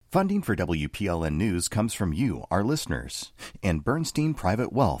Funding for WPLN News comes from you, our listeners, and Bernstein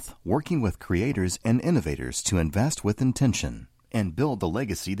Private Wealth, working with creators and innovators to invest with intention and build the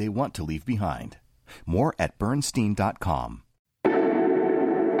legacy they want to leave behind. More at Bernstein.com.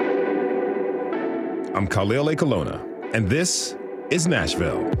 I'm Khalil Ekulona, and this is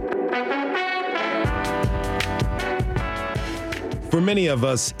Nashville. For many of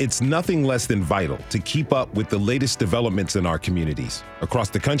us, it's nothing less than vital to keep up with the latest developments in our communities, across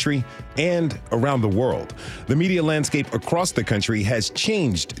the country and around the world. The media landscape across the country has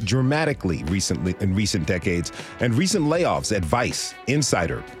changed dramatically in recent decades, and recent layoffs at Vice,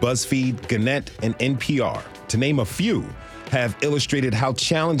 Insider, BuzzFeed, Gannett, and NPR, to name a few, have illustrated how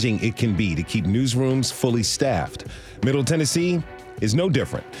challenging it can be to keep newsrooms fully staffed. Middle Tennessee is no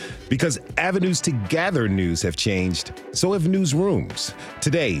different. Because avenues to gather news have changed, so have newsrooms.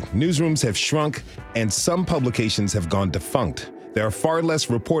 Today, newsrooms have shrunk and some publications have gone defunct. There are far less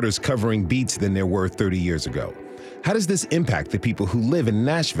reporters covering beats than there were 30 years ago. How does this impact the people who live in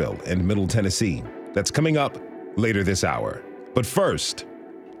Nashville and Middle Tennessee? That's coming up later this hour. But first,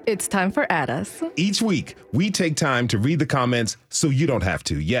 it's time for At Us. Each week, we take time to read the comments so you don't have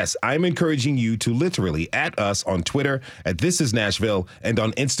to. Yes, I'm encouraging you to literally at us on Twitter at This Is Nashville and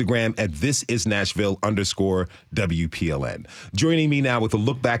on Instagram at ThisIsNashville_WPLN. Joining me now with a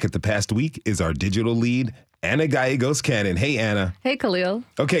look back at the past week is our digital lead, Anna Gallegos-Cannon. Hey, Anna. Hey, Khalil.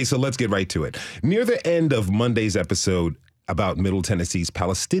 Okay, so let's get right to it. Near the end of Monday's episode about Middle Tennessee's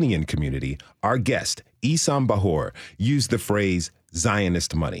Palestinian community, our guest, Essam Bahour, used the phrase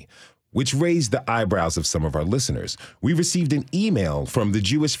Zionist money, which raised the eyebrows of some of our listeners. We received an email from the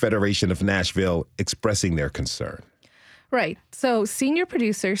Jewish Federation of Nashville expressing their concern. Right. So senior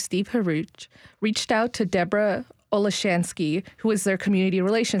producer Steve Haruch reached out to Deborah Olashansky, who is their community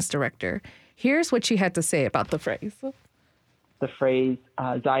relations director. Here's what she had to say about the phrase. The phrase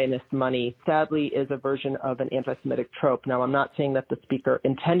Zionist money, sadly, is a version of an anti-Semitic trope. Now, I'm not saying that the speaker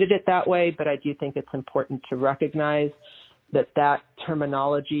intended it that way, but I do think it's important to recognize that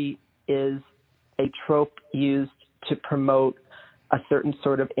terminology is a trope used to promote a certain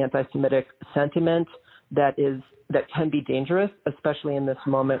sort of anti-Semitic sentiment that can be dangerous, especially in this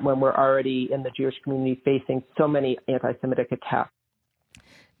moment when we're already in the Jewish community facing so many anti-Semitic attacks.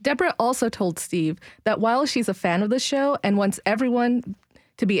 Deborah also told Steve that while she's a fan of the show and wants everyone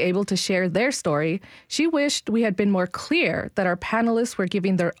to be able to share their story, she wished we had been more clear that our panelists were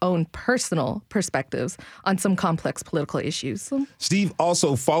giving their own personal perspectives on some complex political issues. Steve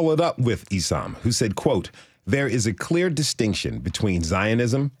also followed up with Essam, who said, quote, "There is a clear distinction between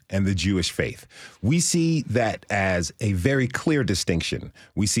Zionism and the Jewish faith. We see that as a very clear distinction.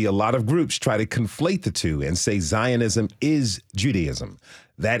 We see a lot of groups try to conflate the two and say Zionism is Judaism.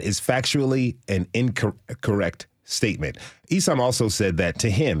 That is factually an incorrect statement." Essam also said that to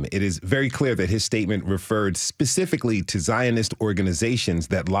him, it is very clear that his statement referred specifically to Zionist organizations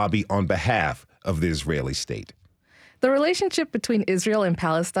that lobby on behalf of the Israeli state. The relationship between Israel and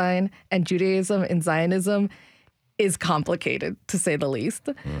Palestine and Judaism and Zionism is complicated, to say the least.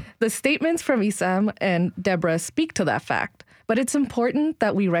 The statements from Essam and Deborah speak to that fact, but it's important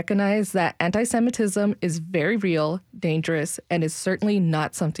that we recognize that anti-Semitism is very real, dangerous, and is certainly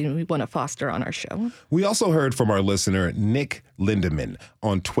not something we want to foster on our show. We also heard from our listener, Nick Lindemann,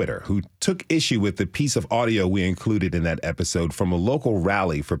 on Twitter, who took issue with the piece of audio we included in that episode from a local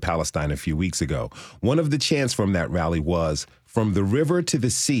rally for Palestine a few weeks ago. One of the chants from that rally was, "From the river to the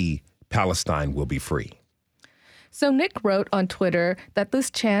sea, Palestine will be free." So Nick wrote on Twitter that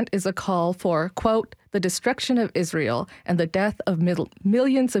this chant is a call for, quote, "the destruction of Israel and the death of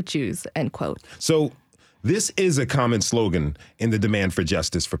millions of Jews," end quote. So this is a common slogan in the demand for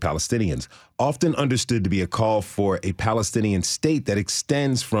justice for Palestinians, often understood to be a call for a Palestinian state that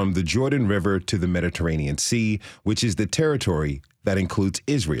extends from the Jordan River to the Mediterranean Sea, which is the territory that includes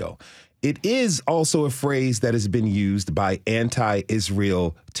Israel. It is also a phrase that has been used by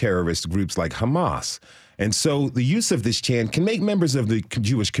anti-Israel terrorist groups like Hamas. And so the use of this chant can make members of the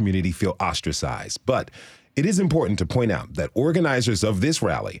Jewish community feel ostracized. But it is important to point out that organizers of this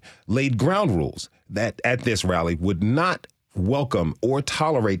rally laid ground rules that at this rally would not welcome or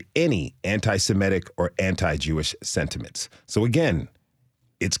tolerate any anti-Semitic or anti-Jewish sentiments. So again,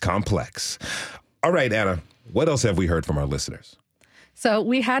 it's complex. All right, Anna, what else have we heard from our listeners? So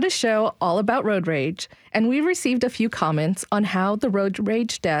we had a show all about road rage, and we received a few comments on how the road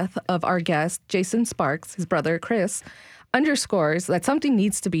rage death of our guest, Jason Sparks, his brother Chris, underscores that something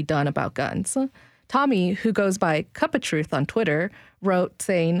needs to be done about guns. Tommy, who goes by Cup of Truth on Twitter, wrote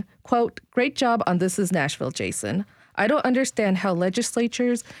saying, quote, "Great job on This Is Nashville, Jason. I don't understand how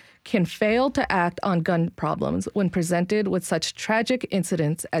legislatures can fail to act on gun problems when presented with such tragic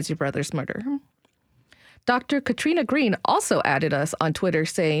incidents as your brother's murder. Dr. Katrina Green also added us on Twitter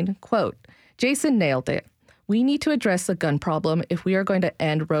saying, quote, Jason nailed it. We need to address the gun problem if we are going to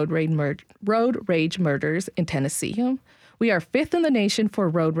end road rage murders in Tennessee. We are 5th in the nation for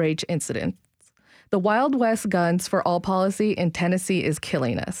road rage incidents. The Wild West guns for all policy in Tennessee is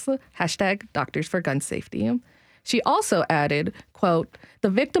killing us. Hashtag Doctors for Gun Safety. She also added, quote, the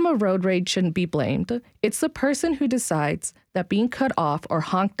victim of road rage shouldn't be blamed. It's the person who decides that being cut off or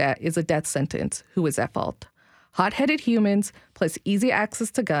honked at is a death sentence who is at fault. Hot-headed humans plus easy access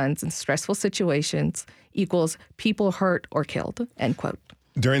to guns in stressful situations equals people hurt or killed, end quote.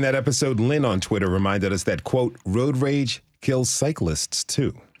 During that episode, Lynn on Twitter reminded us that, quote, road rage kills cyclists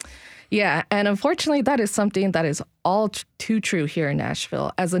too. Yeah, and unfortunately, that is something that is all too true here in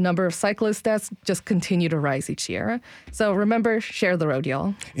Nashville, as the number of cyclist deaths just continue to rise each year. So remember, share the road,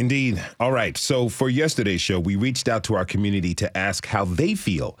 y'all. Indeed. All right. So for yesterday's show, we reached out to our community to ask how they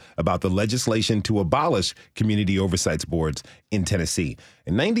feel about the legislation to abolish community oversight boards in Tennessee.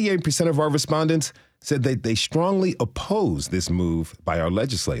 And 98% of our respondents said that they strongly oppose this move by our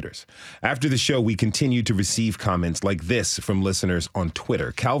legislators. After the show, we continued to receive comments like this from listeners on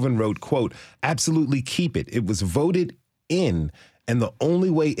Twitter. Calvin wrote, quote, absolutely keep it. It was voted in, and the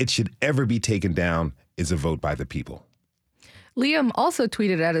only way it should ever be taken down is a vote by the people. Liam also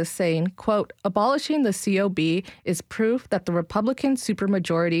tweeted at us saying, quote, abolishing the COB is proof that the Republican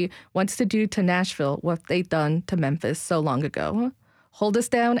supermajority wants to do to Nashville what they've done to Memphis so long ago. Hold us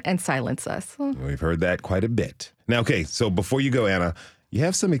down and silence us. We've heard that quite a bit. Now, okay, so before you go, Anna, you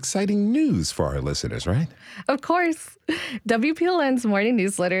have some exciting news for our listeners, right? Of course. WPLN's morning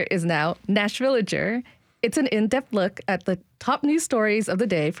newsletter is now Nashvillager. It's an in-depth look at the top news stories of the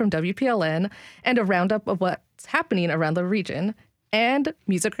day from WPLN and a roundup of what's happening around the region, and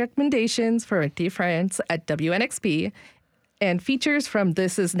music recommendations for dear friends at WNXP, and features from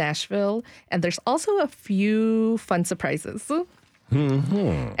This Is Nashville. And there's also a few fun surprises.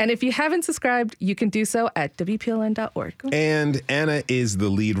 Mm-hmm. And if you haven't subscribed, you can do so at WPLN.org. And Anna is the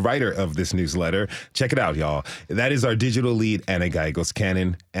lead writer of this newsletter. Check it out, y'all. That is our digital lead, Anna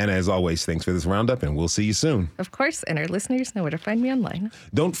Gallegos-Cannon. Anna, as always, thanks for this roundup, and we'll see you soon. Of course, and our listeners know where to find me online.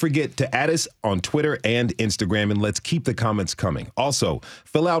 Don't forget to add us on Twitter and Instagram, and let's keep the comments coming. Also,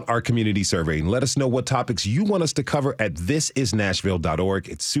 fill out our community survey and let us know what topics you want us to cover at thisisnashville.org.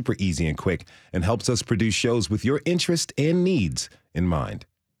 It's super easy and quick and helps us produce shows with your interest and needs in mind.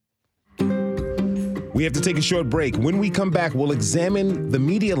 We have to take a short break. When we come back, we'll examine the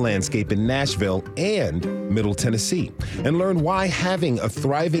media landscape in Nashville and Middle Tennessee and learn why having a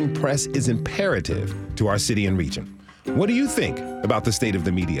thriving press is imperative to our city and region. What do you think about the state of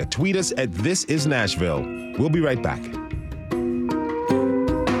the media? Tweet us at This Is Nashville. We'll be right back.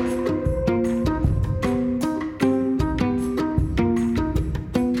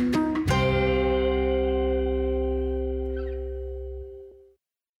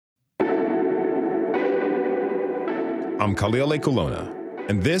 I'm Khalil Ekulona,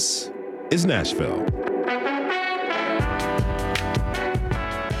 and this is Nashville.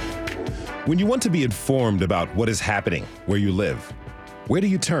 When you want to be informed about what is happening where you live, where do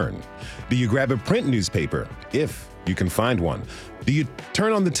you turn? Do you grab a print newspaper, if you can find one? Do you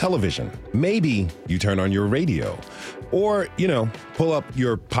turn on the television? Maybe you turn on your radio. Or, pull up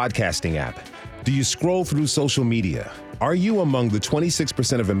your podcasting app. Do you scroll through social media? Are you among the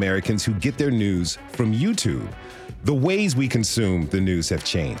 26% of Americans who get their news from YouTube? The ways we consume the news have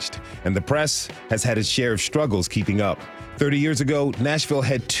changed, and the press has had its share of struggles keeping up. 30 years ago, Nashville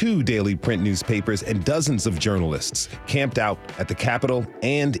had 2 daily print newspapers and dozens of journalists camped out at the Capitol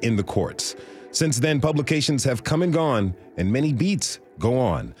and in the courts. Since then, publications have come and gone, and many beats go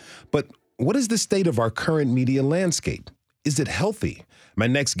on. But what is the state of our current media landscape? Is it healthy? My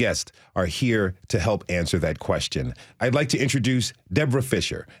next guests are here to help answer that question. I'd like to introduce Deborah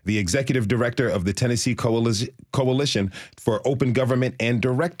Fisher, the Executive Director of the Tennessee Coalition for Open Government and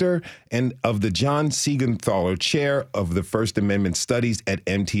Director and of the John Siegenthaler Chair of the First Amendment Studies at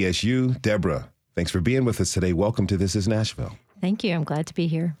MTSU. Deborah, thanks for being with us today. Welcome to This Is Nashville. Thank you. I'm glad to be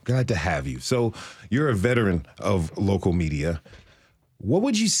here. Glad to have you. So you're a veteran of local media. What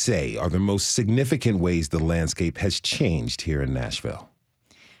would you say are the most significant ways the landscape has changed here in Nashville?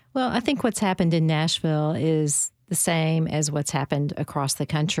 Well, I think what's happened in Nashville is the same as what's happened across the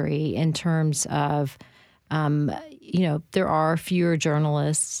country in terms of, there are fewer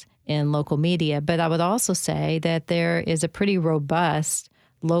journalists in local media, but I would also say that there is a pretty robust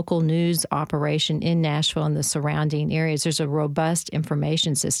local news operation in Nashville and the surrounding areas. There's a robust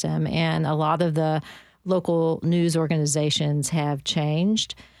information system, and a lot of the local news organizations have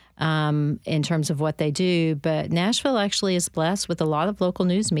changed. in terms of what they do. But Nashville actually is blessed with a lot of local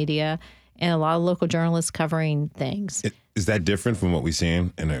news media and a lot of local journalists covering things. Is that different from what we're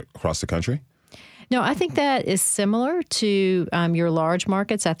seeing across the country? No, I think that is similar to your large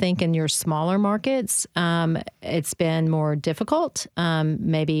markets. I think in your smaller markets, it's been more difficult.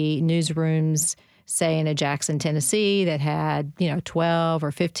 Maybe newsrooms, say in a Jackson, Tennessee, that had 12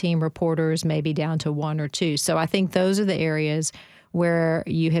 or 15 reporters, maybe down to 1 or 2. So I think those are the areas where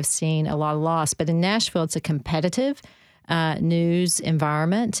you have seen a lot of loss. But in Nashville, it's a competitive news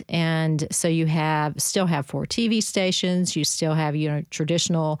environment, and so you still have 4 TV stations. You still have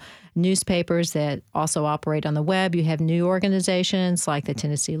traditional newspapers that also operate on the web. You have new organizations like the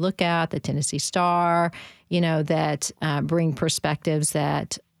Tennessee Lookout, the Tennessee Star, that bring perspectives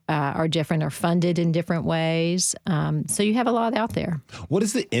that are different or funded in different ways. So you have a lot out there. What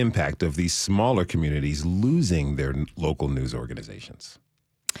is the impact of these smaller communities losing their local news organizations?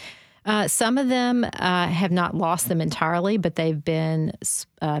 Some of them have not lost them entirely, but they've been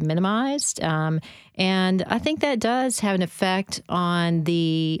minimized. And I think that does have an effect on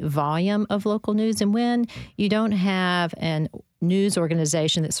the volume of local news. And when you don't have an news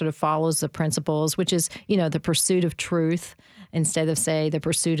organization that sort of follows the principles, which is, the pursuit of truth, instead of, say, the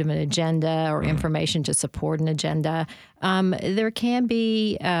pursuit of an agenda or information to support an agenda, there can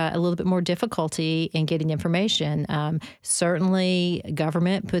be a little bit more difficulty in getting information. Certainly,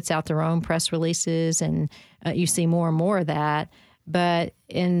 government puts out their own press releases, and you see more and more of that. But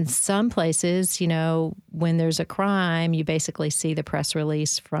in some places, when there's a crime, you basically see the press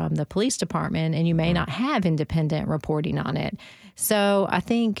release from the police department, and you may not have independent reporting on it. So I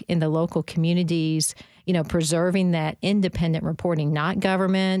think in the local communities, preserving that independent reporting, not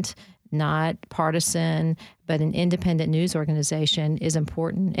government, not partisan, but an independent news organization is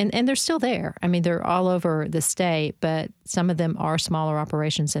important. And they're still there. I mean, they're all over the state, but some of them are smaller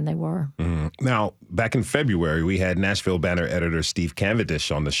operations than they were. Now, back in February, we had Nashville Banner editor Steve Cavendish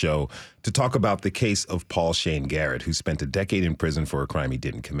on the show to talk about the case of Paul Shane Garrett, who spent a decade in prison for a crime he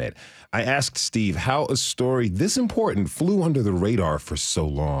didn't commit. I asked Steve how a story this important flew under the radar for so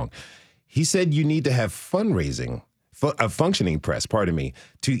long. He said you need to have fundraising, a functioning press,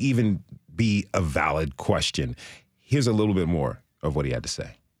 to even be a valid question. Here's a little bit more of what he had to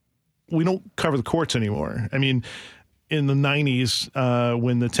say. We don't cover the courts anymore. I mean, in the 90s,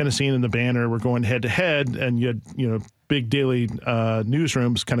 when the Tennessean and the Banner were going head to head, and you had, big daily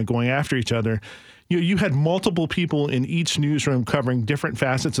newsrooms kind of going after each other, you had multiple people in each newsroom covering different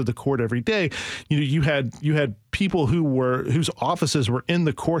facets of the court every day. You had people whose offices were in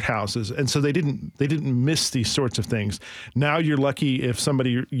the courthouses, and so they didn't miss these sorts of things. Now you're lucky if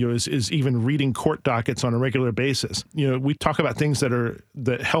somebody is even reading court dockets on a regular basis. We talk about things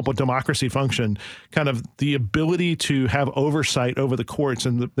that help a democracy function, kind of the ability to have oversight over the courts,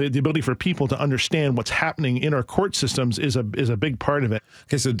 and the ability for people to understand what's happening in our court systems is a big part of it.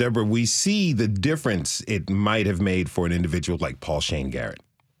 Okay, so Deborah, we see the difference it might have made for an individual like Paul Shane Garrett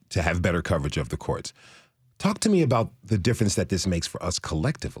to have better coverage of the courts. Talk to me about the difference that this makes for us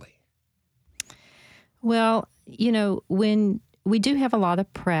collectively. Well, when we do have a lot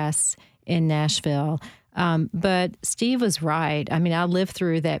of press in Nashville, but Steve was right. I mean, I lived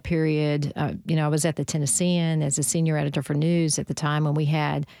through that period. I was at the Tennessean as a senior editor for news at the time when we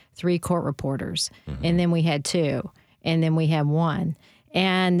had 3 court reporters, and then we had 2, and then we had 1.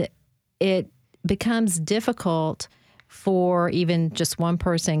 And it becomes difficult for even just one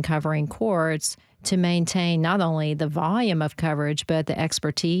person covering courts to maintain not only the volume of coverage, but the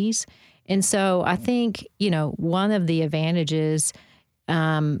expertise. And so I think, one of the advantages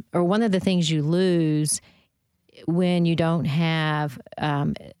or one of the things you lose when you don't have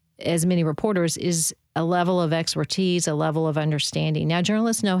as many reporters is a level of expertise, a level of understanding. Now,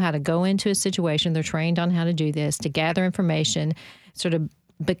 journalists know how to go into a situation. They're trained on how to do this, to gather information, sort of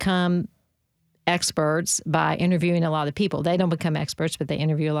become experts by interviewing a lot of people. They don't become experts, but they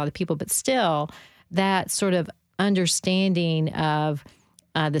interview a lot of people. But still, that sort of understanding of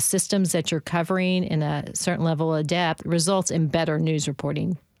the systems that you're covering in a certain level of depth results in better news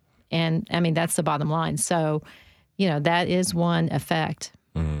reporting. And, I mean, that's the bottom line. So, that is one effect.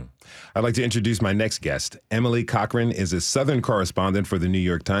 I'd like to introduce my next guest. Emily Cochran is a Southern correspondent for the New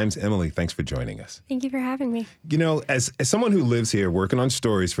York Times. Emily, thanks for joining us. Thank you for having me. As someone who lives here working on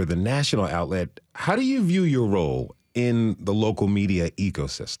stories for the national outlet, how do you view your role in the local media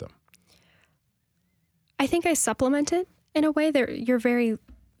ecosystem? I think I supplement it in a way that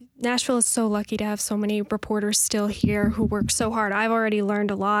Nashville is so lucky to have so many reporters still here who work so hard. I've already learned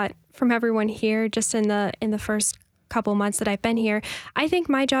a lot from everyone here just in the first couple months that I've been here, I think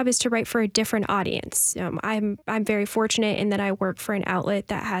my job is to write for a different audience. I'm very fortunate in that I work for an outlet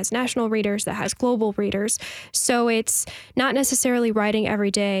that has national readers, that has global readers. So it's not necessarily writing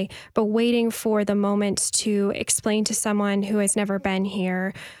every day, but waiting for the moment to explain to someone who has never been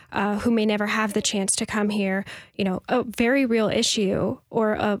here, who may never have the chance to come here, a very real issue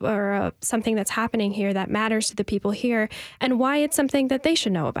or something that's happening here that matters to the people here, and why it's something that they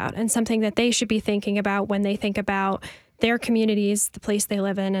should know about and something that they should be thinking about when they think about their communities, the place they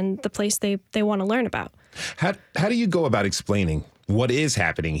live in, and the place they want to learn about. How do you go about explaining what is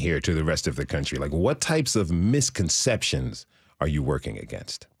happening here to the rest of the country? Like, what types of misconceptions are you working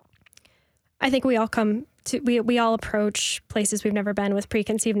against? I think we all we all approach places we've never been with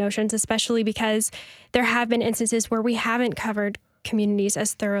preconceived notions, especially because there have been instances where we haven't covered communities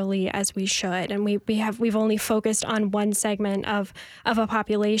as thoroughly as we should, and we've only focused on one segment of a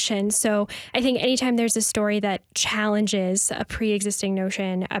population. So I think anytime there's a story that challenges a pre-existing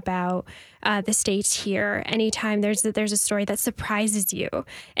notion about the states here, anytime there's a story that surprises you,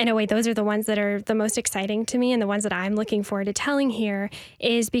 in a way, those are the ones that are the most exciting to me, and the ones that I'm looking forward to telling here,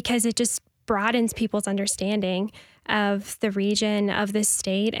 is because it just broadens people's understanding of the region, of the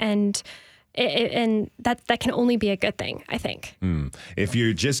state, and that can only be a good thing, I think. If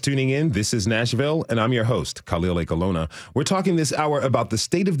you're just tuning in, this is Nashville, and I'm your host, Khalil Ekalona. We're talking this hour about the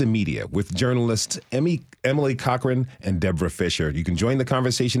state of the media with journalists Emily Cochran and Deborah Fisher. You can join the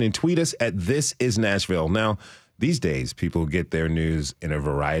conversation and tweet us at This Is Nashville. Now, these days, people get their news in a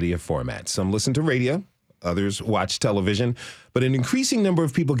variety of formats. Some listen to radio, others watch television, but an increasing number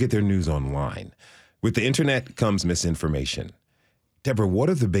of people get their news online. With the internet comes misinformation. Deborah, what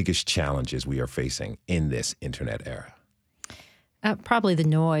are the biggest challenges we are facing in this internet era? Probably the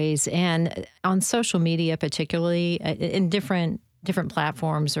noise, and on social media, particularly in different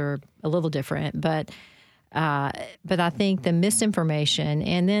platforms are a little different, but I think the misinformation,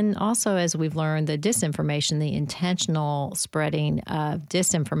 and then also, as we've learned, the disinformation, the intentional spreading of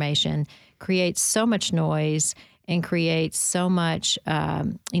disinformation, creates so much noise and creates so much,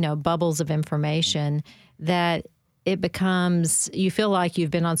 bubbles of information that it becomes, you feel like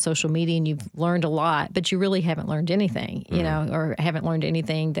you've been on social media and you've learned a lot, but you really haven't learned anything, or haven't learned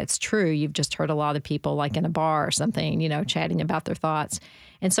anything that's true. You've just heard a lot of people, like in a bar or something, chatting about their thoughts.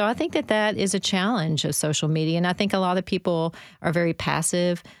 And so I think that is a challenge of social media. And I think a lot of people are very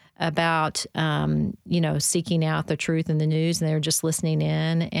passive about, seeking out the truth in the news, and they're just listening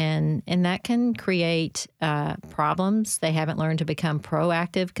in, and that can create problems. They haven't learned to become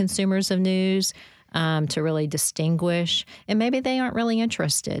proactive consumers of news, to really distinguish, and maybe they aren't really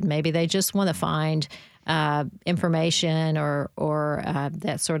interested. Maybe they just want to find information or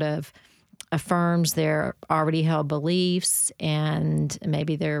that sort of affirms their already held beliefs, and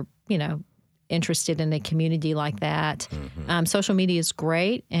maybe they're interested in a community like that. Mm-hmm. Social media is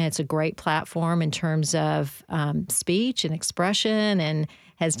great, and it's a great platform in terms of speech and expression, and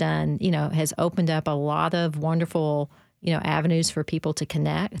has opened up a lot of wonderful avenues for people to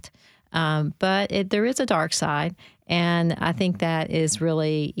connect. But there is a dark side, and I think that is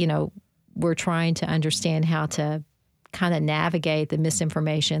really, we're trying to understand how to kind of navigate the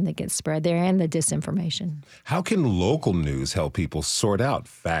misinformation that gets spread there and the disinformation. How can local news help people sort out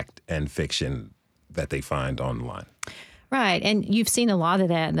fact and fiction that they find online? Right, and you've seen a lot of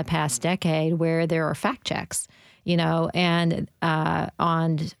that in the past decade, where there are fact checks, and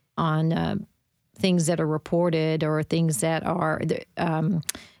on things that are reported, or things that are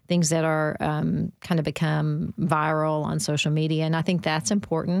kind of become viral on social media. And I think that's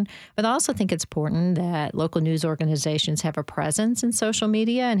important. But I also think it's important that local news organizations have a presence in social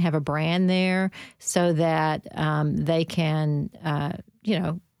media and have a brand there, so that they can,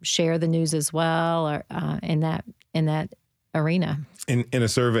 share the news as well, or in that arena. In a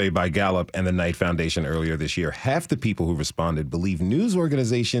survey by Gallup and the Knight Foundation earlier this year, half the people who responded believe news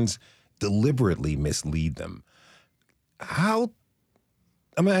organizations deliberately mislead them.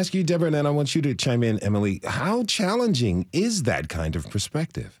 I'm going to ask you, Deborah, and then I want you to chime in, Emily. How challenging is that kind of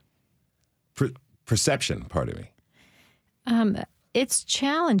perspective? Perception, pardon me. It's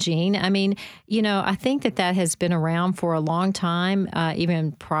challenging. I mean, I think that has been around for a long time,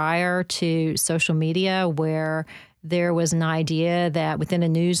 even prior to social media, where there was an idea that within a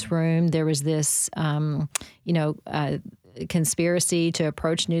newsroom there was this, conspiracy to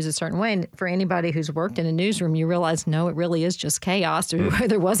approach news a certain way. And for anybody who's worked in a newsroom, you realize, no, it really is just chaos.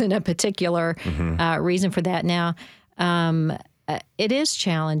 There wasn't a particular reason for that. Now, it is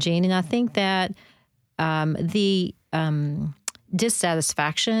challenging, and I think that the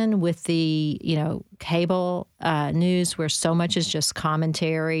dissatisfaction with the, cable news, where so much is just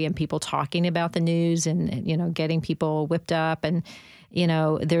commentary and people talking about the news and, getting people whipped up. And,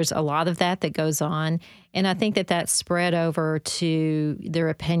 there's a lot of that goes on. And I think that spread over to their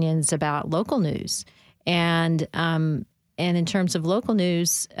opinions about local news. And in terms of local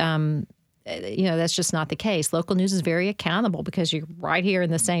news, that's just not the case. Local news is very accountable because you're right here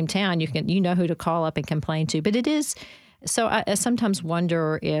in the same town. You know who to call up and complain to. But it is. So I sometimes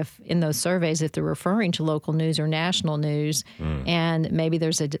wonder if in those surveys, if they're referring to local news or national news, and maybe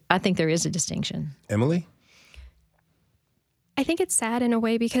I think there is a distinction. Emily? I think it's sad in a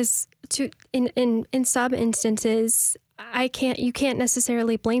way because in some instances, you can't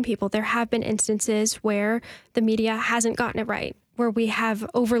necessarily blame people. There have been instances where the media hasn't gotten it right, where we have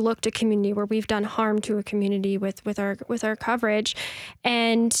overlooked a community, where we've done harm to a community with our coverage,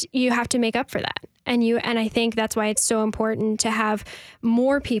 and you have to make up for that. And I think that's why it's so important to have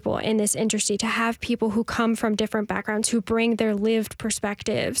more people in this industry, to have people who come from different backgrounds, who bring their lived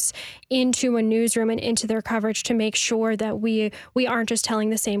perspectives into a newsroom and into their coverage to make sure that we aren't just telling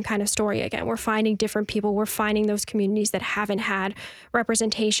the same kind of story again. We're finding different people. We're finding those communities that haven't had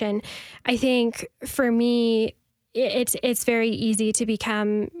representation. I think for me, it's very easy to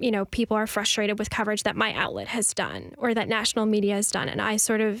become, people are frustrated with coverage that my outlet has done or that national media has done. And I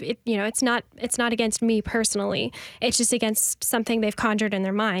sort of, it's not against me personally. It's just against something they've conjured in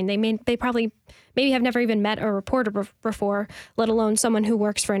their mind. They probably maybe have never even met a reporter before, let alone someone who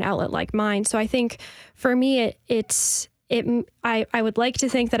works for an outlet like mine. So I think for me, I would like to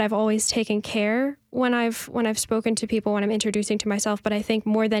think that I've always taken care when I've spoken to people, when I'm introducing to myself, but I think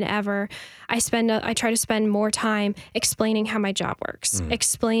more than ever, I try to spend more time explaining how my job works,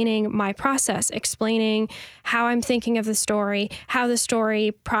 explaining my process, explaining how I'm thinking of the story, how the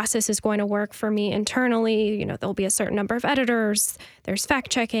story process is going to work for me internally. There'll be a certain number of editors, there's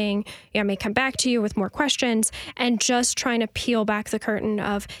fact checking, I may come back to you with more questions, and just trying to peel back the curtain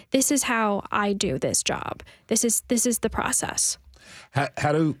of this is how I do this job. This is the process.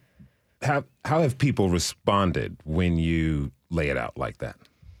 How have people responded when you lay it out like that?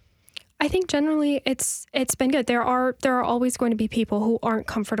 I think generally it's been good. There are always going to be people who aren't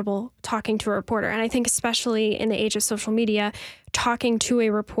comfortable talking to a reporter. And I think especially in the age of social media, talking to a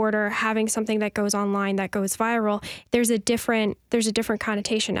reporter, having something that goes online, that goes viral, there's a different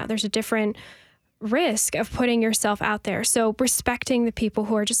connotation now. There's a different risk of putting yourself out there. So respecting the people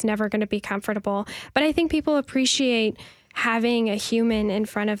who are just never going to be comfortable. But I think people appreciate having a human in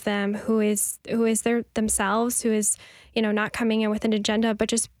front of them who is themselves, who is, not coming in with an agenda, but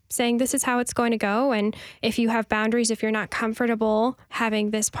just saying this is how it's going to go. And if you have boundaries, if you're not comfortable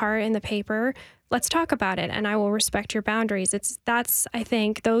having this part in the paper, let's talk about it and I will respect your boundaries. I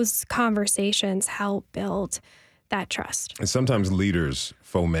think those conversations help build that trust. And sometimes leaders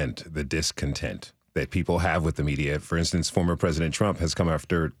foment the discontent that people have with the media. For instance, former President Trump has come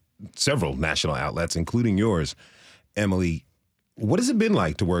after several national outlets, including yours. Emily, what has it been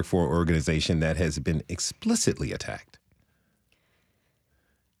like to work for an organization that has been explicitly attacked?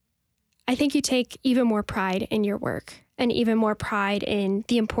 I think you take even more pride in your work and even more pride in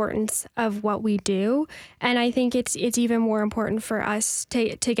the importance of what we do. And I think it's even more important for us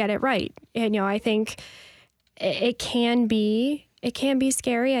to get it right. I think it can be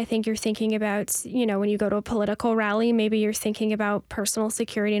scary. I think you're thinking about, when you go to a political rally, maybe you're thinking about personal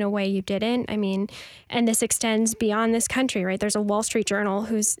security in a way you didn't. And this extends beyond this country, right? There's a Wall Street Journal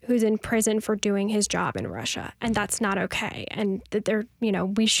who's in prison for doing his job in Russia, and that's not okay. And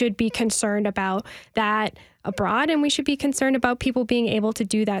we should be concerned about that abroad, and we should be concerned about people being able to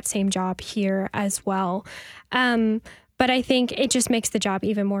do that same job here as well. But I think it just makes the job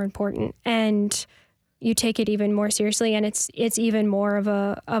even more important, and you take it even more seriously, and it's even more of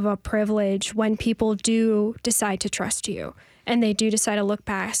a privilege when people do decide to trust you and they do decide to look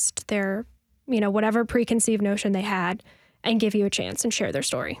past their, whatever preconceived notion they had and give you a chance and share their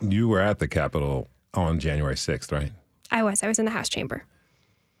story. You were at the Capitol on January 6th, right? I was in the House chamber.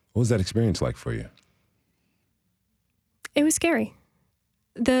 What was that experience like for you? It was scary.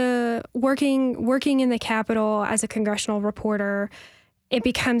 The working in the Capitol as a congressional reporter, it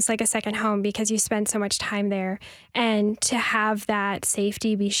becomes like a second home because you spend so much time there. And to have that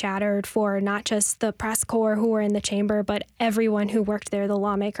safety be shattered for not just the press corps who were in the chamber, but everyone who worked there, the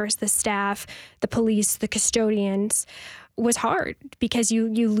lawmakers, the staff, the police, the custodians, was hard because you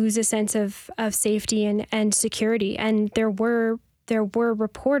lose a sense of safety and security. And there were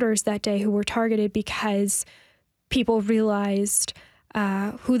reporters that day who were targeted because people realized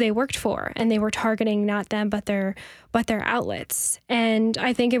who they worked for, and they were targeting not them but their outlets. And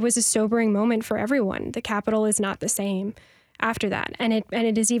I think it was a sobering moment for everyone. The Capitol is not the same after that. And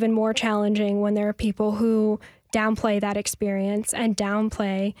it is even more challenging when there are people who downplay that experience and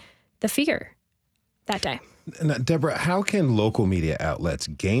downplay the fear that day. Now, Deborah, how can local media outlets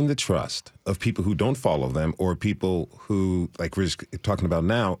gain the trust of people who don't follow them or people who, like we're talking about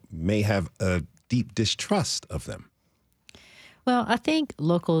now, may have a deep distrust of them? Well, I think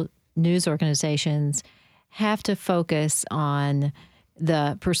local news organizations have to focus on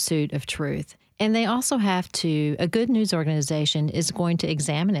the pursuit of truth. And they also have to, a good news organization is going to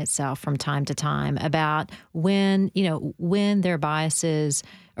examine itself from time to time about when their biases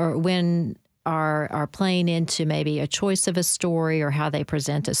or when are playing into maybe a choice of a story or how they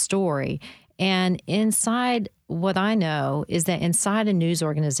present a story. And inside, what I know is that inside a news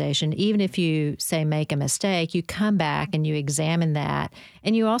organization, even if you, say, make a mistake, you come back and you examine that.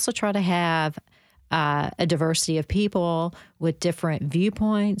 And you also try to have a diversity of people with different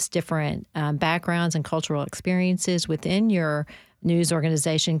viewpoints, different backgrounds and cultural experiences within your news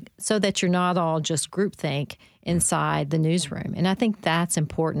organization so that you're not all just groupthink inside the newsroom. And I think that's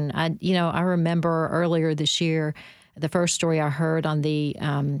important. I remember earlier this year, the first story I heard on the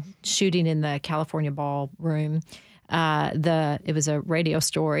shooting in the California ballroom, it was a radio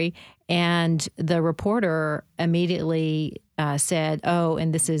story, and the reporter immediately said, "Oh,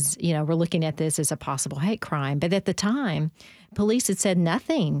 and this is, we're looking at this as a possible hate crime." But at the time, police had said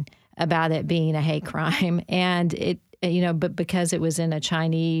nothing about it being a hate crime, and but because it was in a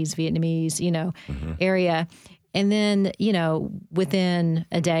Chinese, Vietnamese, area. And then, within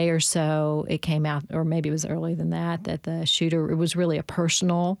a day or so, it came out, or maybe it was earlier than that the shooter, it was really a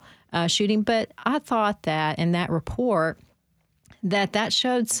personal shooting. But I thought that in that report, that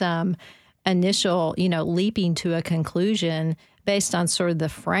showed some initial, leaping to a conclusion based on sort of the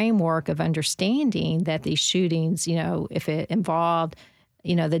framework of understanding that these shootings, if it involved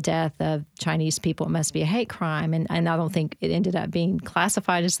the death of Chinese people, it must be a hate crime. And I don't think it ended up being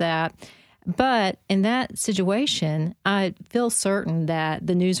classified as that. But in that situation, I feel certain that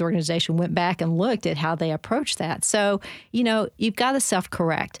the news organization went back and looked at how they approached that. So, you've got to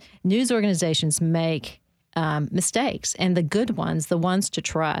self-correct. News organizations make mistakes, and the good ones, the ones to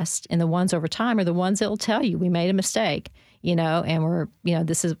trust, and the ones over time are the ones that will tell you we made a mistake, and we're,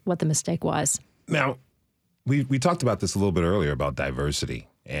 this is what the mistake was. Now, we talked about this a little bit earlier about diversity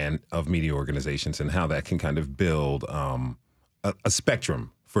and of media organizations and how that can kind of build a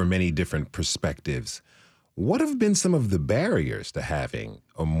spectrum for many different perspectives. What have been some of the barriers to having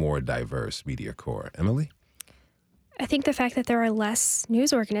a more diverse media corps? Emily? I think the fact that there are less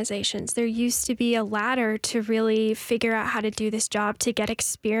news organizations. There used to be a ladder to really figure out how to do this job, to get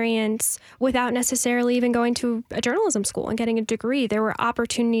experience without necessarily even going to a journalism school and getting a degree. There were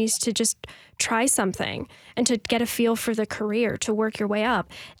opportunities to just try something and to get a feel for the career, to work your way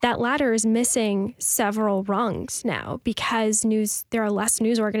up. That ladder is missing several rungs now because there are less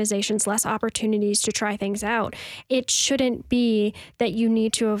news organizations, less opportunities to try things out. It shouldn't be that you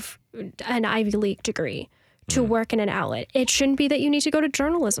need to have an Ivy League degree to work in an outlet. It shouldn't be that you need to go to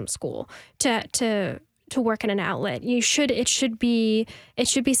journalism school to work in an outlet. It should be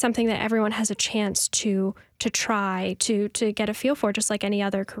something that everyone has a chance to try to get a feel for, just like any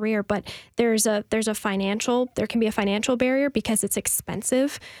other career. But there can be a financial barrier because it's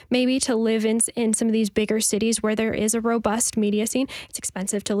expensive maybe to live in some of these bigger cities where there is a robust media scene. It's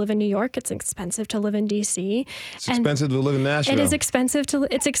expensive to live in New York. It's expensive to live in DC. It's expensive to live in Nashville. It is expensive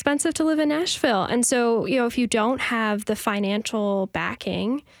to live in Nashville. And so, if you don't have the financial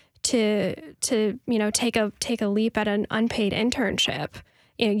backing to take a leap at an unpaid internship,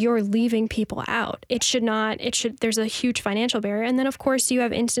 you're leaving people out. There's a huge financial barrier. And then of course you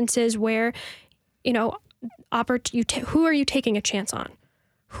have instances where, who are you taking a chance on?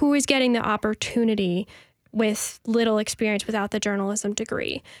 Who is getting the opportunity with little experience without the journalism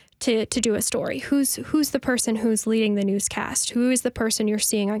degree to do a story? Who's the person who's leading the newscast? Who is the person you're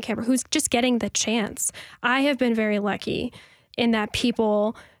seeing on camera? Who's just getting the chance? I have been very lucky in that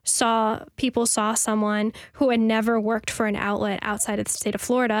people saw someone who had never worked for an outlet outside of the state of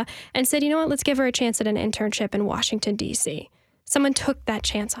Florida and said, let's give her a chance at an internship in Washington, D.C. Someone took that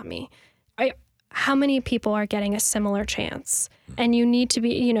chance on me. How many people are getting a similar chance? And you need to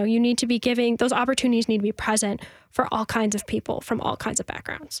be giving, those opportunities need to be present for all kinds of people from all kinds of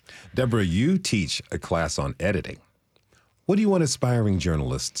backgrounds. Deborah, you teach a class on editing. What do you want aspiring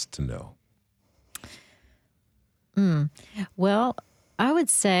journalists to know? Well, I would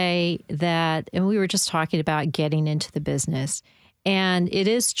say that, and we were just talking about getting into the business, and it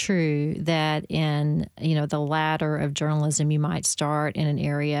is true that in, the ladder of journalism, you might start in an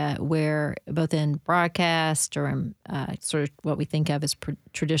area where both in broadcast or in sort of what we think of as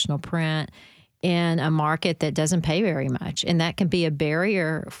traditional print, in a market that doesn't pay very much. And that can be a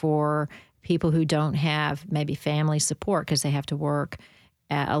barrier for people who don't have maybe family support because they have to work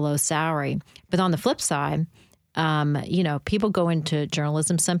at a low salary. But on the flip side, people go into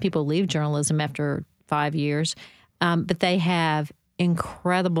journalism. Some people leave journalism after 5 years, but they have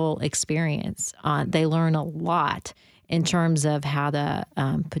incredible experience. They learn a lot in terms of how to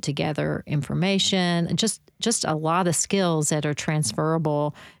put together information, just a lot of skills that are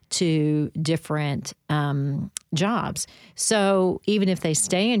transferable to different jobs. So even if they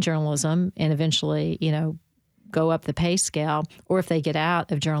stay in journalism and eventually, go up the pay scale, or if they get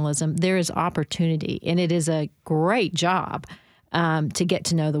out of journalism, there is opportunity. And it is a great job to get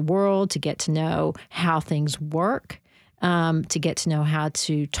to know the world, to get to know how things work, to get to know how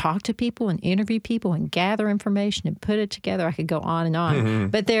to talk to people and interview people and gather information and put it together. I could go on and on. Mm-hmm.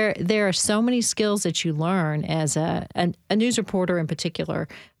 But there are so many skills that you learn as a news reporter in particular,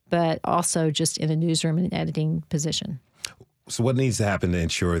 but also just in a newsroom and an editing position. So what needs to happen to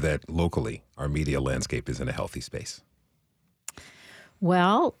ensure that locally our media landscape is in a healthy space?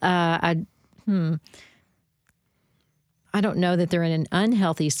 Well, I don't know that they're in an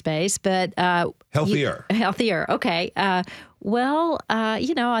unhealthy space, but healthier. Healthier. Okay. I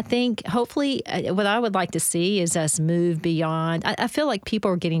think hopefully what I would like to see is us move beyond. I feel like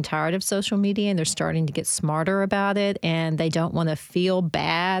people are getting tired of social media and they're starting to get smarter about it, and they don't want to feel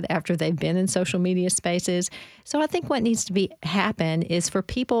bad after they've been in social media spaces. So I think what needs to happen is for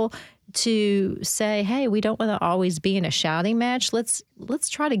people to say, hey, we don't want to always be in a shouting match. Let's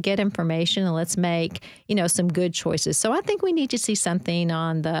try to get information and let's make, some good choices. So I think we need to see something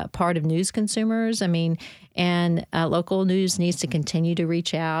on the part of news consumers. And local news needs to continue to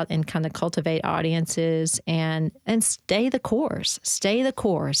reach out and kind of cultivate audiences and stay the course. Stay the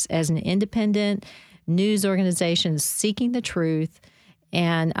course as an independent news organization seeking the truth.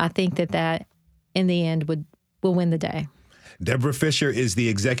 And I think that in the end will win the day. Deborah Fisher is the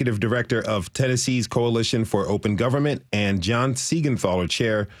executive director of Tennessee's Coalition for Open Government, and John Siegenthaler,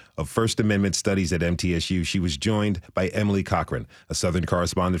 chair of First Amendment Studies at MTSU. She was joined by Emily Cochran, a Southern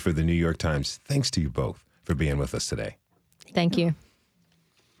correspondent for the New York Times. Thanks to you both for being with us today. Thank you.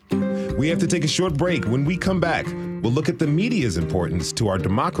 We have to take a short break. When we come back, we'll look at the media's importance to our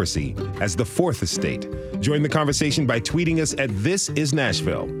democracy as the fourth estate. Join the conversation by tweeting us at This Is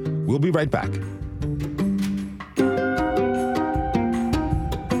Nashville. We'll be right back.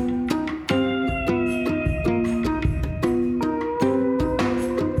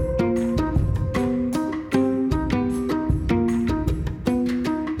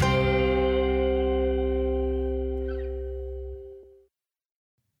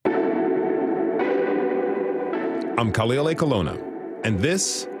 I'm Khalil A. Colonna, and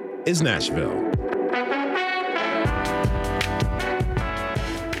this is Nashville.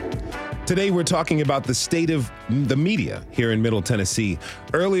 Today, we're talking about the state of the media here in Middle Tennessee.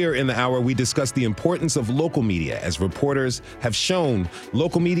 Earlier in the hour, we discussed the importance of local media. As reporters have shown,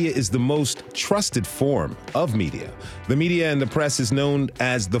 local media is the most trusted form of media. The media and the press is known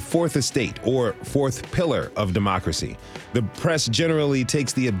as the fourth estate or fourth pillar of democracy. The press generally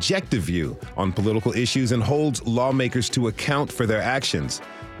takes the objective view on political issues and holds lawmakers to account for their actions.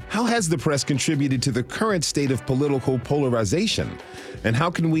 How has the press contributed to the current state of political polarization? And how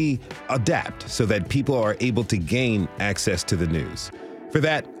can we adapt so that people are able to gain access to the news? For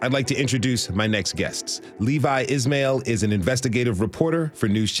that, I'd like to introduce my next guests. Levi Ismail is an investigative reporter for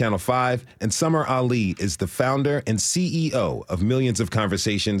News Channel 5, and Summer Ali is the founder and CEO of Millions of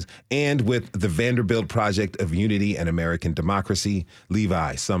Conversations and with the Vanderbilt Project of Unity and American Democracy.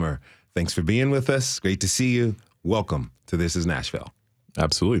 Levi, Summer, thanks for being with us. Great to see you. Welcome to This Is Nashville.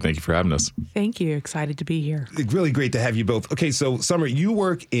 Absolutely. Thank you for having us. Thank you. Excited to be here. Really great to have you both. Okay, so Summer, you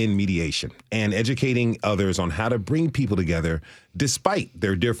work in mediation and educating others on how to bring people together despite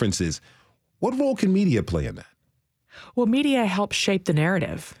their differences. What role can media play in that? Well, media helps shape the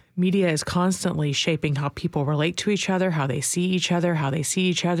narrative. Media is constantly shaping how people relate to each other, how they see each other,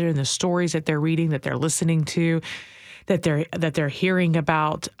 in the stories that they're reading, that they're listening to, that they're hearing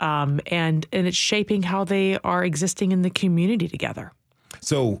about, and it's shaping how they are existing in the community together.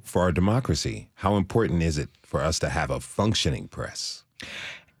 So for our democracy, how important is it for us to have a functioning press?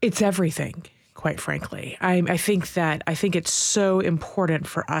 It's everything, quite frankly. I think it's so important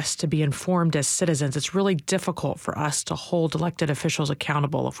for us to be informed as citizens. It's really difficult for us to hold elected officials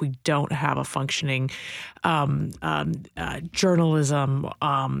accountable if we don't have a functioning journalism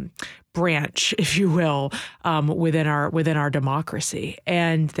branch, if you will, within our democracy,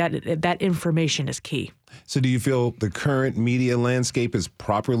 and that information is key. So do you feel the current media landscape is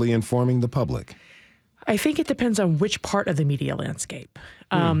properly informing the public? I think it depends on which part of the media landscape.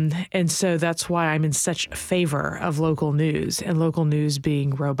 And so that's why I'm in such favor of local news and local news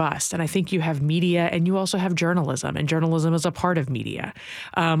being robust. And I think you have media and you also have journalism, and journalism is a part of media.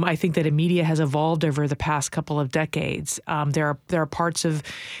 I think that media has evolved over the past couple of decades. There are parts of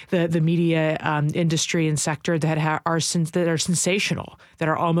the media industry and sector that are sensational, that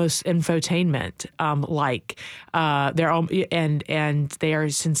are almost infotainment like. And they are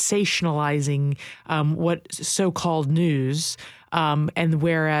sensationalizing what so-called news. And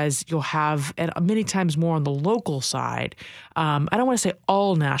whereas you'll have, and many times more on the local side, I don't want to say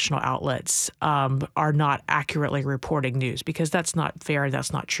all national outlets are not accurately reporting news, because that's not fair and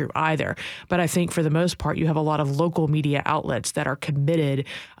that's not true either. But I think for the most part, you have a lot of local media outlets that are committed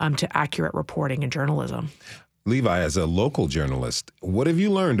to accurate reporting and journalism. Levi, as a local journalist, what have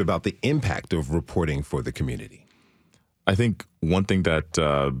you learned about the impact of reporting for the community? I think one thing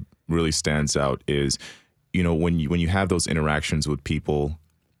that really stands out is, when you have those interactions with people,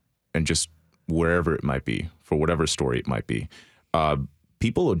 and just wherever it might be, for whatever story it might be,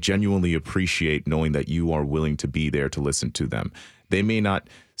 people genuinely appreciate knowing that you are willing to be there to listen to them. They may not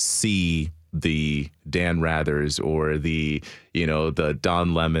see the Dan Rathers or the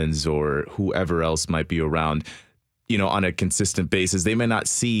Don Lemons or whoever else might be around, on a consistent basis. They may not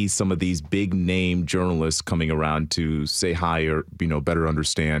see some of these big name journalists coming around to say hi or, better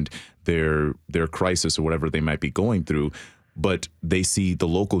understand their crisis or whatever they might be going through. But they see the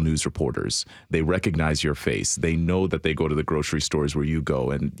local news reporters. They recognize your face. They know that they go to the grocery stores where you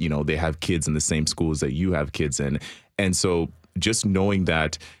go, and, they have kids in the same schools that you have kids in. And so just knowing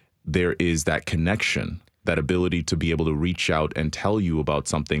that there is that connection, that ability to be able to reach out and tell you about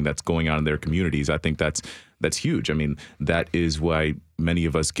something that's going on in their communities, I think that's huge. I mean, that is why many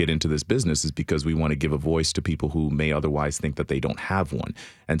of us get into this business, is because we want to give a voice to people who may otherwise think that they don't have one.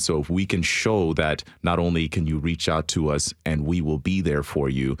 And so if we can show that not only can you reach out to us and we will be there for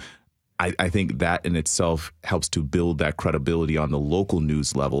you, I think that in itself helps to build that credibility on the local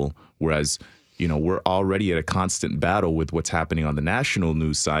news level. Whereas, we're already at a constant battle with what's happening on the national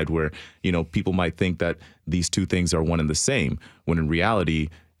news side, where, people might think that these two things are one and the same, when in reality,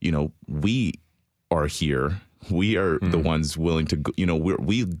 we are here. We are the ones willing to,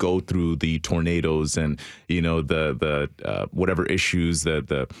 we go through the tornadoes and, the whatever issues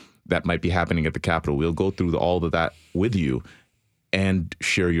that might be happening at the Capitol. We'll go through all of that with you and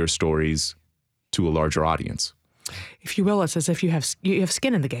share your stories to a larger audience. If you will, it's as if you have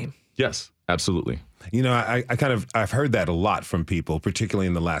skin in the game. Yes, absolutely. I've heard that a lot from people, particularly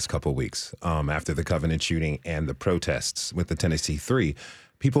in the last couple of weeks, after the Covenant shooting and the protests with the Tennessee Three.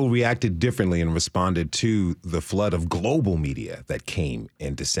 People reacted differently and responded to the flood of global media that came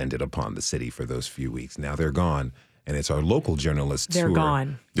and descended upon the city for those few weeks. Now they're gone, and it's our local journalists who are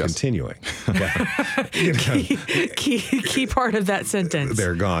continuing. Key part of that sentence.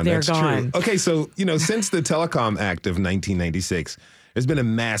 They're gone. They're That's gone. True. Okay, so, since the Telecom Act of 1996, there's been a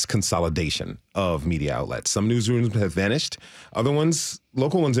mass consolidation of media outlets. Some newsrooms have vanished. Other ones,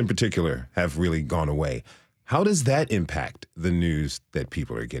 local ones in particular, have really gone away. How does that impact the news that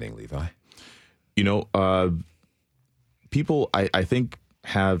people are getting, Levi? People, I think,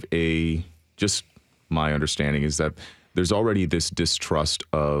 have just my understanding is that there's already this distrust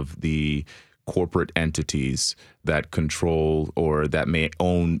of the corporate entities that control or that may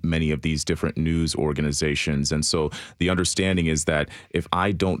own many of these different news organizations. And so the understanding is that if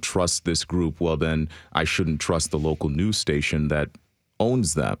I don't trust this group, well, then I shouldn't trust the local news station that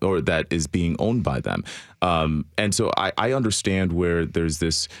owns them or that is being owned by them. And so I understand where there's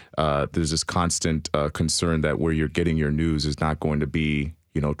this constant concern that where you're getting your news is not going to be,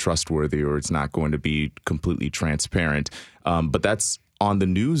 trustworthy, or it's not going to be completely transparent. But that's on the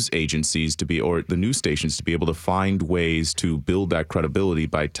news agencies or the news stations to be able to find ways to build that credibility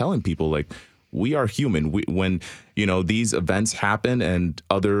by telling people, like, we are human. When these events happen and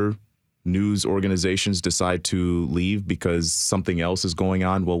other news organizations decide to leave because something else is going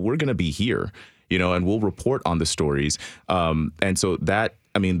on, well, we're going to be here, and we'll report on the stories. And so that,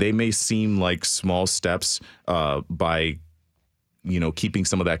 they may seem like small steps by keeping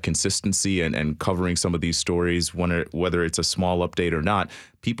some of that consistency and covering some of these stories, whether it's a small update or not.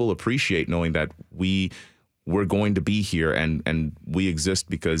 People appreciate knowing that we're going to be here and we exist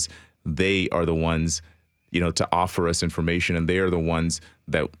because they are the ones, to offer us information, and they are the ones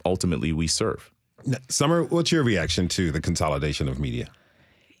that ultimately we serve. Summer, what's your reaction to the consolidation of media?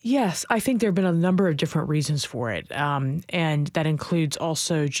 Yes, I think there have been a number of different reasons for it. And that includes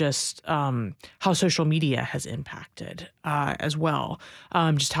also just how social media has impacted as well.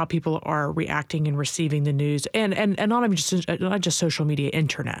 Just how people are reacting and receiving the news, and not just social media,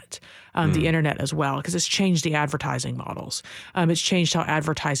 internet, the internet as well, because it's changed the advertising models. It's changed how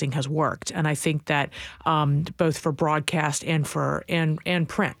advertising has worked. And I think that both for broadcast and for and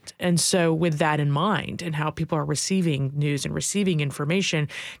print. And so with that in mind and how people are receiving news and receiving information,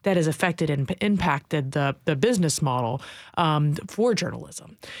 that has affected and impacted the business model for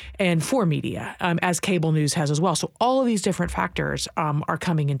journalism and for media, as cable news has as well. So all of these different factors are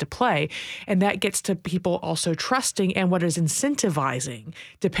coming into play, and that gets to people also trusting and what is incentivizing,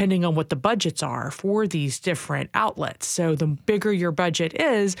 depending on what the budgets are for these different outlets. So the bigger your budget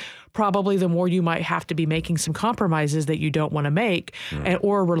is, probably the more you might have to be making some compromises that you don't want to make,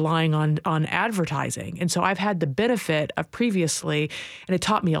 or relying on advertising. And so I've had the benefit of previously, and it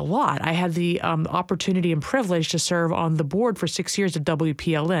taught me a lot. I had the opportunity and privilege to serve on the board for 6 years at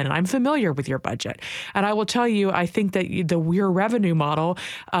WPLN, and I'm familiar with your budget. And I will tell you, I think that your revenue model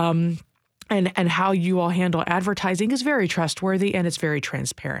and how you all handle advertising is very trustworthy, and it's very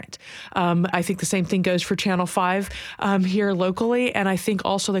transparent. I think the same thing goes for Channel 5 here locally. And I think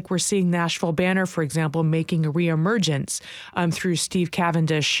also, like, we're seeing Nashville Banner, for example, making a reemergence through Steve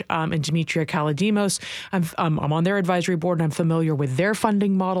Cavendish and Demetria Kalodimos. I'm on their advisory board, and I'm familiar with their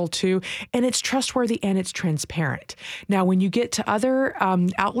funding model too. And it's trustworthy and it's transparent. Now, when you get to other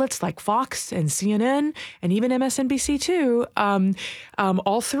outlets like Fox and CNN and even MSNBC too,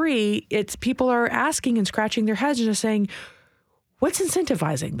 all three, people are asking and scratching their heads and just saying, what's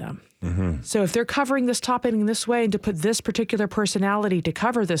incentivizing them? So if they're covering this topic in this way, and to put this particular personality to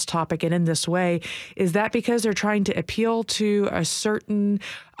cover this topic and in this way, is that because they're trying to appeal to a certain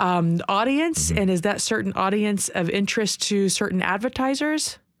audience? And is that certain audience of interest to certain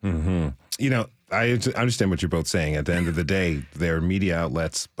advertisers? You know, I understand what you're both saying. At the end of the day, they're media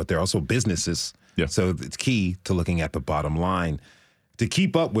outlets, but they're also businesses. Yeah. So it's key to looking at the bottom line. To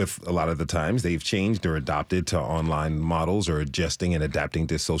keep up with a lot of the times, they've changed or adopted to online models or adjusting and adapting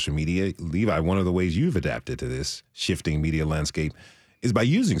to social media. Levi, one of the ways you've adapted to this shifting media landscape is by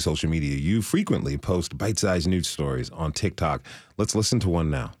using social media. You frequently post bite-sized news stories on TikTok. Let's listen to one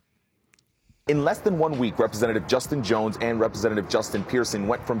now. In less than 1 week, Representative Justin Jones and Representative Justin Pearson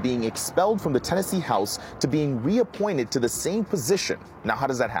went from being expelled from the Tennessee House to being reappointed to the same position. Now, how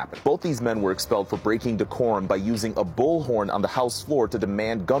does that happen? Both these men were expelled for breaking decorum by using a bullhorn on the House floor to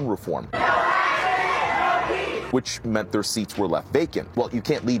demand gun reform, which meant their seats were left vacant. Well, you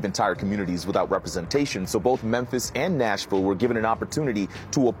can't leave entire communities without representation, so both Memphis and Nashville were given an opportunity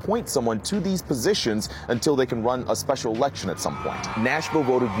to appoint someone to these positions until they can run a special election at some point. Nashville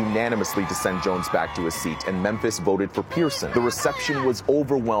voted unanimously to send Jones back to his seat, and Memphis voted for Pearson. The reception was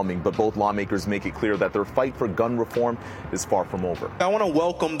overwhelming, but both lawmakers make it clear that their fight for gun reform is far from over. I want to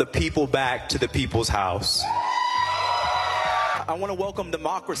welcome the people back to the people's house. I want to welcome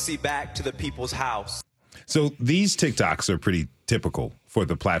democracy back to the people's house. So these TikToks are pretty typical for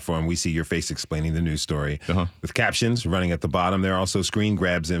the platform. We see your face explaining the news story with captions running at the bottom. There are also screen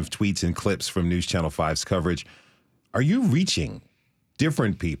grabs of tweets and clips from News Channel 5's coverage. Are you reaching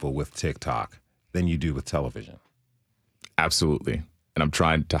different people with TikTok than you do with television? Absolutely. And I'm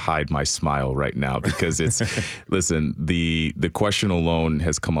trying to hide my smile right now because it's, listen, the question alone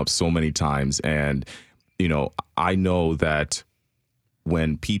has come up so many times. And, you know, I know that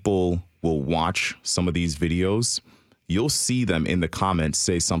when people will watch some of these videos, you'll see them in the comments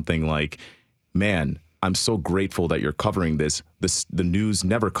say something like, man, I'm so grateful that you're covering this. The news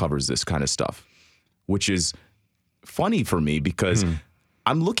never covers this kind of stuff, which is funny for me because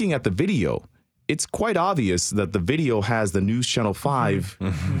I'm looking at the video. It's quite obvious that the video has the News Channel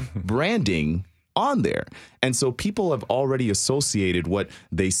 5 branding on there. And so people have already associated what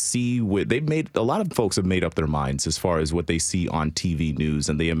they see with, a lot of folks have made up their minds as far as what they see on TV news.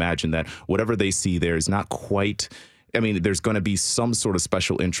 And they imagine that whatever they see there is not quite, I mean, there's going to be some sort of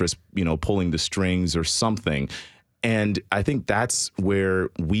special interest, you know, pulling the strings or something. And I think that's where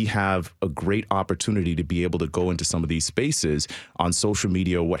we have a great opportunity to be able to go into some of these spaces on social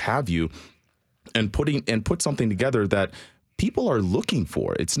media, what have you, and put something together that people are looking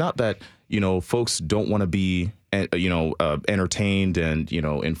for. It's not that, you know, folks don't want to be, entertained and, you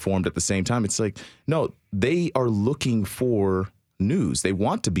know, informed at the same time. It's like, no, they are looking for news. They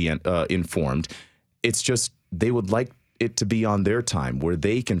want to be informed. It's just they would like it to be on their time where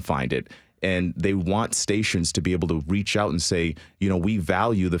they can find it. And they want stations to be able to reach out and say, you know, we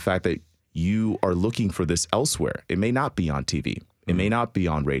value the fact that you are looking for this elsewhere. It may not be on TV. It may not be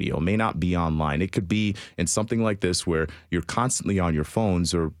on radio. It may not be online. It could be in something like this where you're constantly on your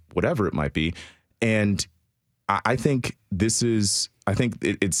phones or whatever it might be. And I think it's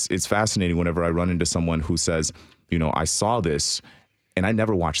fascinating whenever I run into someone who says, I saw this and I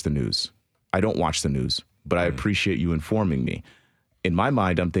never watch the news. I don't watch the news, but I appreciate you informing me. In my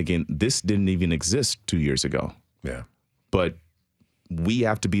mind, I'm thinking this didn't even exist 2 years ago. Yeah. But we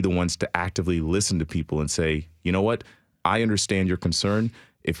have to be the ones to actively listen to people and say, you know what? I understand your concern.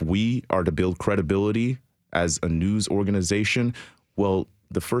 If we are to build credibility as a news organization, well,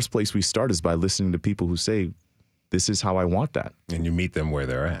 the first place we start is by listening to people who say, this is how I want that. And you meet them where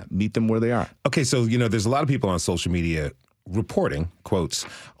they're at. Meet them where they are. Okay, so, there's a lot of people on social media reporting, quotes,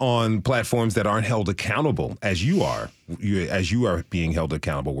 on platforms that aren't held accountable as you are, as you are being held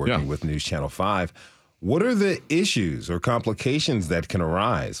accountable working with News Channel 5. What are the issues or complications that can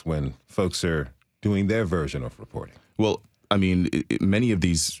arise when folks are doing their version of reporting? Well, I mean, many of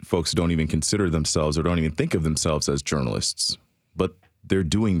these folks don't even consider themselves or don't even think of themselves as journalists, but they're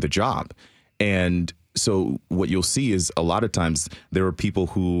doing the job. And so what you'll see is a lot of times there are people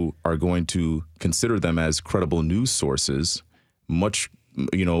who are going to consider them as credible news sources much,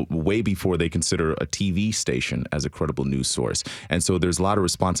 way before they consider a TV station as a credible news source. And so there's a lot of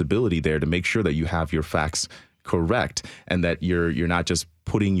responsibility there to make sure that you have your facts correct and that you're not just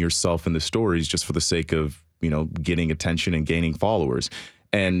putting yourself in the stories just for the sake of, getting attention and gaining followers.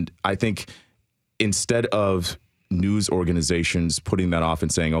 And I think instead of news organizations putting that off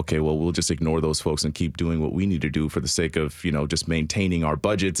and saying, okay, well, we'll just ignore those folks and keep doing what we need to do for the sake of, just maintaining our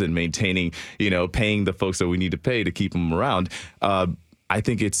budgets and maintaining, paying the folks that we need to pay to keep them around. I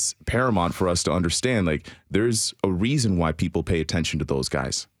think it's paramount for us to understand, like, there's a reason why people pay attention to those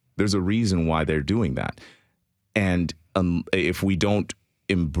guys. There's a reason why they're doing that. And if we don't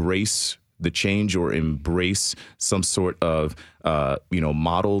embrace the change or embrace some sort of,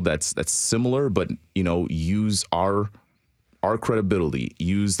 model that's similar, but, use our credibility,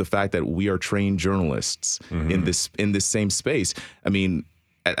 use the fact that we are trained journalists in this same space. I mean,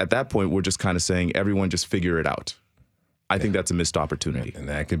 at that point, we're just kind of saying, everyone just figure it out. I think that's a missed opportunity. And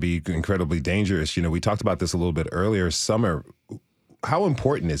that could be incredibly dangerous. We talked about this a little bit earlier. Summer, how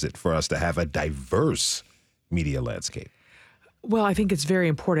important is it for us to have a diverse media landscape? Well, I think it's very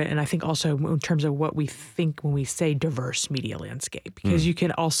important. And I think also in terms of what we think when we say diverse media landscape, because you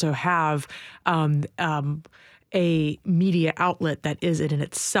can also have a media outlet that is in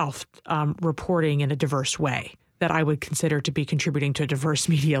itself reporting in a diverse way that I would consider to be contributing to a diverse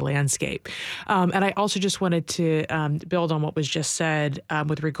media landscape. And I also just wanted to build on what was just said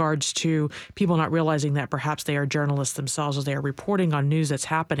with regards to people not realizing that perhaps they are journalists themselves or they are reporting on news that's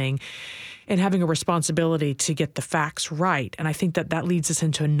happening and having a responsibility to get the facts right. And I think that leads us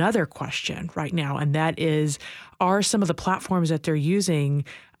into another question right now, and that is, are some of the platforms that they're using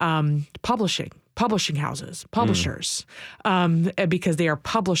publishing houses, publishers, because they are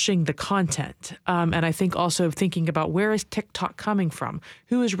publishing the content. And I think also thinking about, where is TikTok coming from?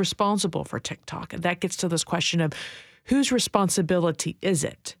 Who is responsible for TikTok? And that gets to this question of, whose responsibility is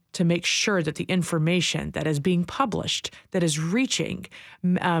it to make sure that the information that is being published, that is reaching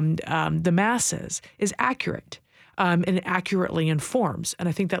the masses, is accurate and accurately informs? And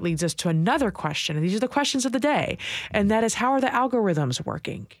I think that leads us to another question. And these are the questions of the day. And that is, how are the algorithms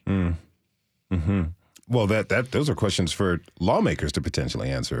working? Well, those are questions for lawmakers to potentially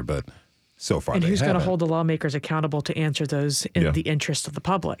answer, but so far and they who's going to haven't. hold the lawmakers accountable to answer those in the interest of the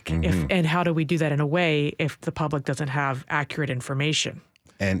public? And how do we do that in a way if the public doesn't have accurate information?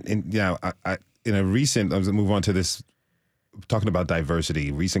 And I in a recent, I was going to move on to this, talking about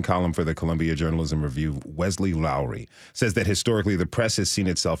diversity, recent column for the Columbia Journalism Review, Wesley Lowery says that historically the press has seen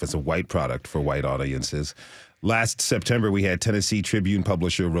itself as a white product for white audiences. Last September, we had Tennessee Tribune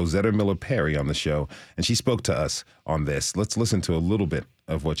publisher Rosetta Miller Perry on the show, and she spoke to us on this. Let's listen to a little bit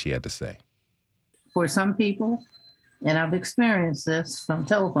of what she had to say. For some people, and I've experienced this from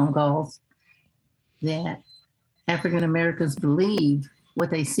telephone calls, that African Americans believe what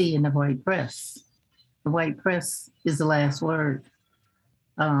they see in the white press. The white press is the last word.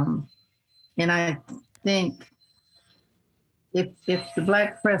 And I think if the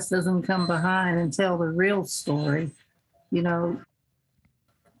Black press doesn't come behind and tell the real story,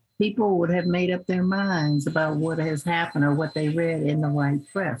 people would have made up their minds about what has happened or what they read in the white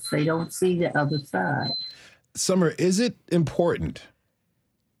press. They don't see the other side. Summer, is it important?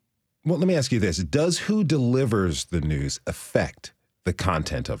 Well, let me ask you this. Does who delivers the news affect the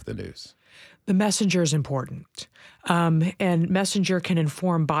content of the news? The messenger is important. And messenger can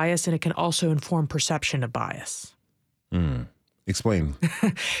inform bias, and it can also inform perception of bias. Explain.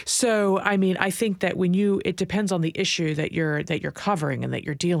 So, I mean, I think that it depends on the issue that you're covering and that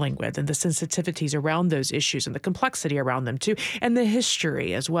you're dealing with, and the sensitivities around those issues and the complexity around them too, and the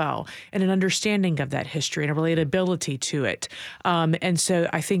history as well, and an understanding of that history and a relatability to it. And so,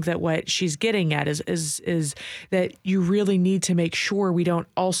 I think that what she's getting at is that you really need to make sure we don't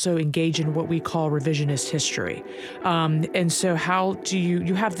also engage in what we call revisionist history. And so, how do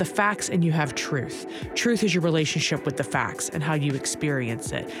you have the facts and you have truth? Truth is your relationship with the facts and how you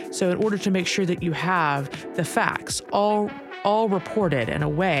experience it. So in order to make sure that you have the facts all reported in a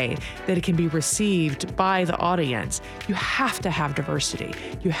way that it can be received by the audience, you have to have diversity.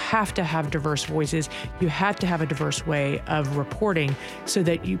 You have to have diverse voices. You have to have a diverse way of reporting so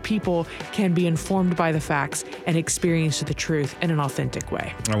that people can be informed by the facts and experience the truth in an authentic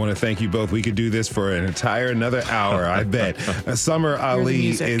way. I want to thank you both. We could do this for another hour, I bet. Summer Ali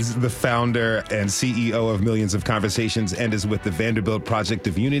is the founder and CEO of Millions of Conversations and is with the Vanderbilt Project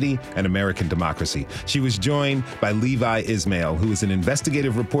of Unity and American Democracy. She was joined by Levi Ismail, who is an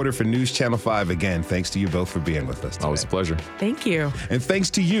investigative reporter for News Channel 5. Again, thanks to you both for being with us today. Always a pleasure. Thank you. And thanks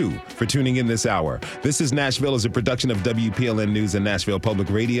to you for tuning in this hour. This is Nashville is a production of WPLN News and Nashville Public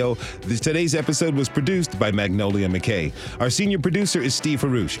Radio. Today's episode was produced by Magnolia McKay. Our senior producer is Steve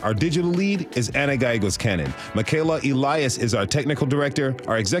Harouche. Our digital lead is Anna Gallegos-Cannon. Michaela Elias is our technical director.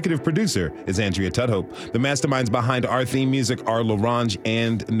 Our executive producer is Andrea Tudhope. The masterminds behind our theme music are LaRange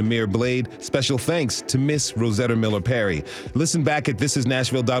and Namir Blade. Special thanks to Miss Rosetta Miller-Perry. Listen back at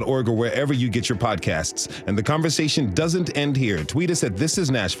thisisnashville.org or wherever you get your podcasts. And the conversation doesn't end here. Tweet us at This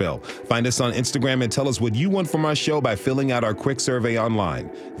Is Nashville. Find us on Instagram and tell us what you want from our show by filling out our quick survey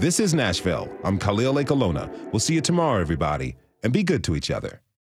online. This is Nashville. I'm Khalil Lake Alona. We'll see you tomorrow, everybody, and be good to each other.